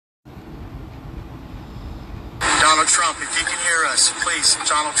Donald Trump, if you can hear us, please,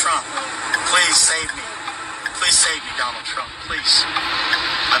 Donald Trump, please save me. Please save me, Donald Trump, please.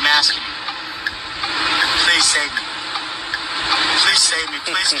 I'm asking you. Please save me. Please save me.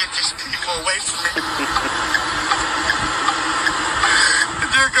 Please get these people away from me. In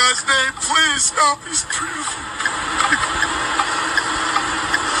dear God's name, please stop these people.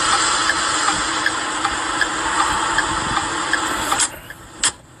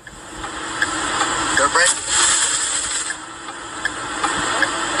 They're ready.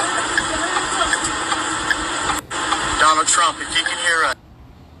 Donald Trump, if you can hear us.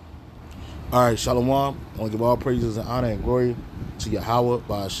 All right, Shalom. I want to give all praises and honor and glory to Yahweh,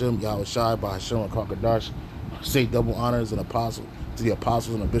 by Hashem, Yahweh Shai, by Hashem, and Kakadash. Say double honors and apostle to the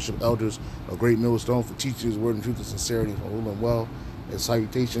apostles and the bishop elders, a great millstone for teaching his word and truth and sincerity, for ruling well, and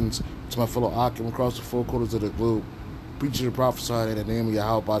salutations to my fellow Akim across the four quarters of the globe, preaching and prophesying in the name of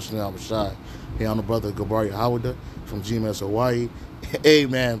Yahweh, by Hashem, Yahweh Shai. Hey, I'm the brother Gabar Yahweh from GMS Hawaii. Hey,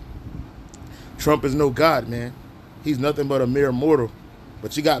 man, Trump is no God, man. He's nothing but a mere mortal.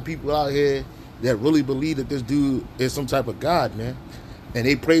 But you got people out here that really believe that this dude is some type of God, man. And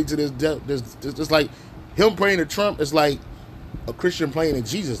they pray to this devil. It's like him praying to Trump is like a Christian praying to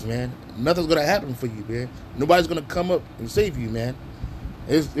Jesus, man. Nothing's going to happen for you, man. Nobody's going to come up and save you, man.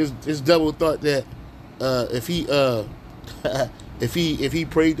 This devil thought that if he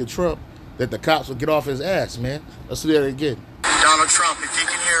prayed to Trump, that the cops would get off his ass, man. Let's do that again. Donald Trump, if you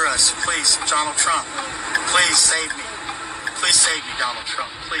can hear us, please, Donald Trump, please save me. Please save me, Donald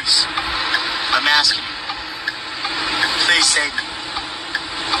Trump, please. I'm asking you. Please save me.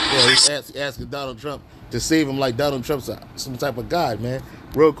 Yeah, he's asking Donald Trump to save him like Donald Trump's some type of God, man.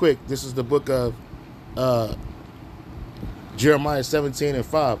 Real quick, this is the book of Jeremiah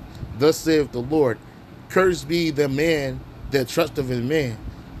 17:5. Thus saith the Lord, cursed be the man that trusteth in man,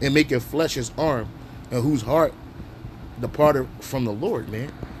 and maketh flesh his arm, and whose heart departed from the Lord,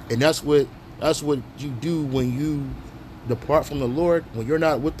 man. And that's what you do when you depart from the Lord. When you're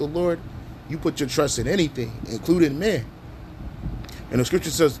not with the Lord, you put your trust in anything, including man. And the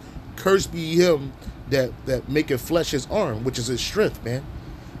scripture says, cursed be him that maketh flesh his arm, which is his strength, man.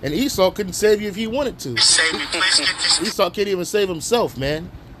 And Esau couldn't save you if he wanted to. Save me, please get this. Esau can't even save himself,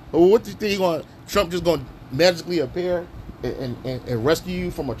 man. Well, what do you think Trump just gonna magically appear and rescue you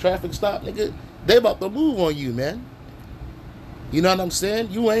from a traffic stop, nigga? They about to move on you, man. You know what I'm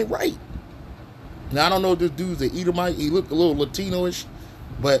saying? You ain't right. Now, I don't know if this dude's an Edomite. He looked a little Latino-ish,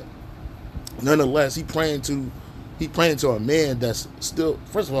 but nonetheless, he praying to a man that's still,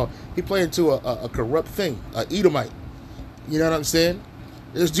 first of all, he praying to a corrupt thing, an Edomite. You know what I'm saying?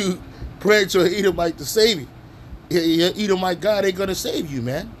 This dude praying to an Edomite to save you. Your Edomite God ain't gonna save you,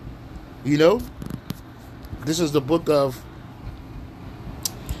 man. You know? This is the book of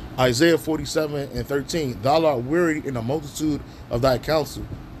Isaiah 47:13. Thou art wearied in the multitude of thy counsel.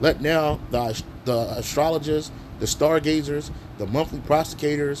 Let now the astrologers, the stargazers, the monthly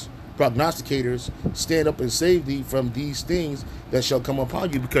prognosticators stand up and save thee from these things that shall come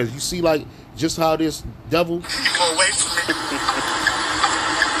upon you. Because you see, like, just how this devil. People away from me.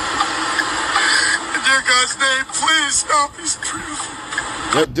 In dear God's name, please stop these people.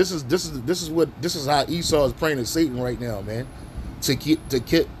 This is how Esau is praying to Satan right now, man. To keep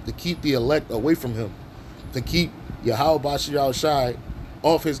the elect away from him, to keep Yahweh Bashir Shai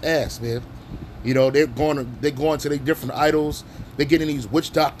off his ass, man. You know, they're going to their different idols. They're getting these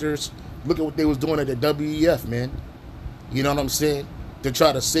witch doctors. Look at what they was doing at the WEF, man. You know what I'm saying? To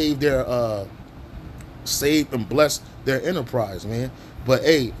try to save and bless their enterprise, man. But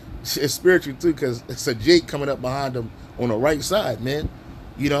hey, it's spiritual too, because it's a Jake coming up behind them on the right side, man.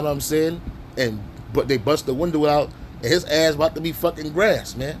 You know what I'm saying? But they bust the window out. And his ass about to be fucking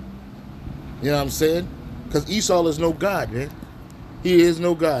grass, man. You know what I'm saying? Because Esau is no God, man. He is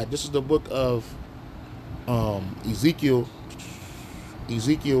no God. This is the book of Ezekiel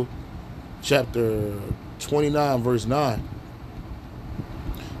chapter 29, verse 9.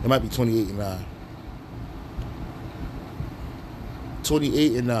 It might be 28 and 9.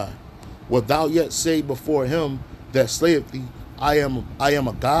 28 and 9. Wilt thou yet say before him that slayeth thee, I am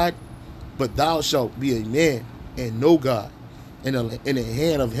a God, but thou shalt be a man, and no God, in the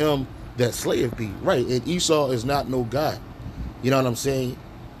hand of him that slayeth thee. Right, and Esau is not no God. You know what I'm saying?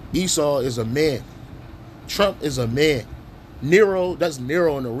 Esau is a man. Trump is a man. Nero, that's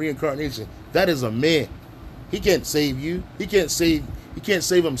Nero in the reincarnation. That is a man. He can't save you. He can't save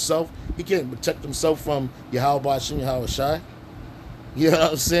himself. He can't protect himself from Yahweh Bashim, Yahweh Shai. You know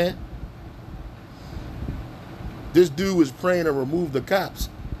what I'm saying? This dude was praying to remove the cops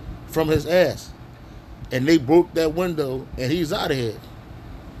from his ass. And they broke that window, and he's out of here.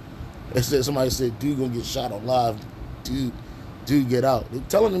 It said somebody said, "Dude, gonna get shot alive." Dude, get out. They're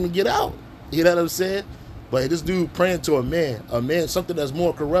telling him to get out. You know what I'm saying? But this dude praying to a man, something that's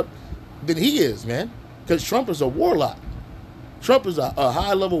more corrupt than he is, man. Because Trump is a warlock. Trump is a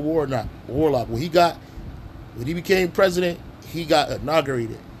high-level warlock. When he became president, he got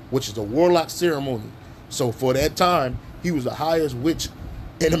inaugurated, which is a warlock ceremony. So for that time, he was the highest witch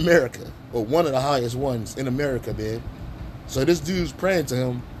in America, or one of the highest ones in America, man. So this dude's praying to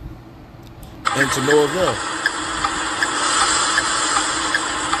him and to no avail.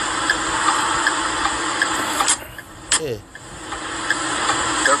 Yeah.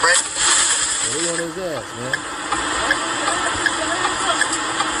 They're breaking. They on his ass, man.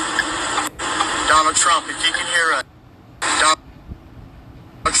 Donald Trump, if you can hear us. Donald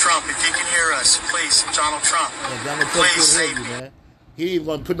Trump, if you can hear us, please, Donald Trump, Yeah, Donald Trump please couldn't save help me. you, man. He ain't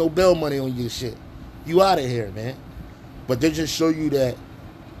gonna put no bail money on your shit. You out of here, man. But they just show you that.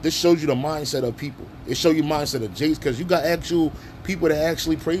 This shows you the mindset of people. It shows you mindset of Jace, because you got actual people that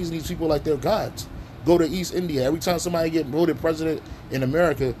actually praising these people like they're gods. Go to East India. Every time somebody get voted president in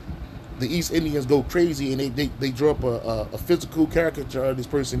America, the East Indians go crazy and they draw up a physical caricature of this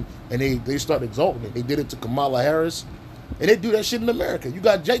person and they start exalting it. They did it to Kamala Harris, and they do that shit in America. You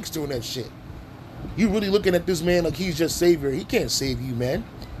got Jakes doing that shit. You really looking at this man like he's just savior. He can't save you, man.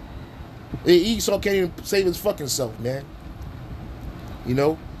 Esau can't even save his fucking self, man. You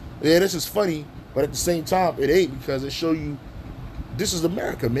know? Yeah, this is funny, but at the same time, it ain't, because it show you this is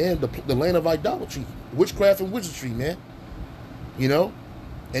America, man. The land of idolatry, witchcraft and wizardry, man. You know?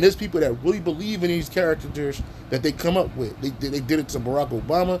 And there's people that really believe in these characters that they come up with. They did it to Barack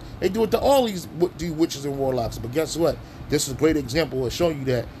Obama. They do it to all these witches and warlocks. But guess what? This is a great example of showing you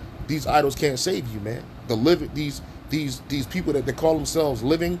that these idols can't save you, man. These people that they call themselves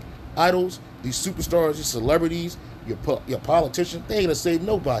living idols, these superstars, these celebrities, your politicians, they ain't gonna save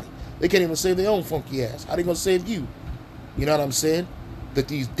nobody. They can't even save their own funky ass. How they gonna save you? You know what I'm saying? That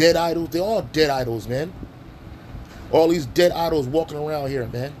these dead idols, they're all dead idols, man. All these dead idols walking around here,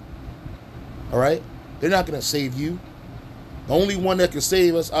 man. All right? They're not going to save you. The only one that can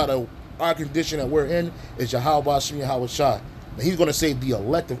save us out of our condition that we're in is Yahweh Shem Yahweh Shai. And he's going to save the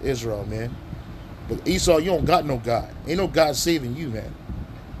elect of Israel, man. But Esau, you don't got no God. Ain't no God saving you, man.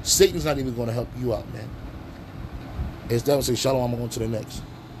 Satan's not even going to help you out, man. It's that would say, Shalom, I'm going to the next.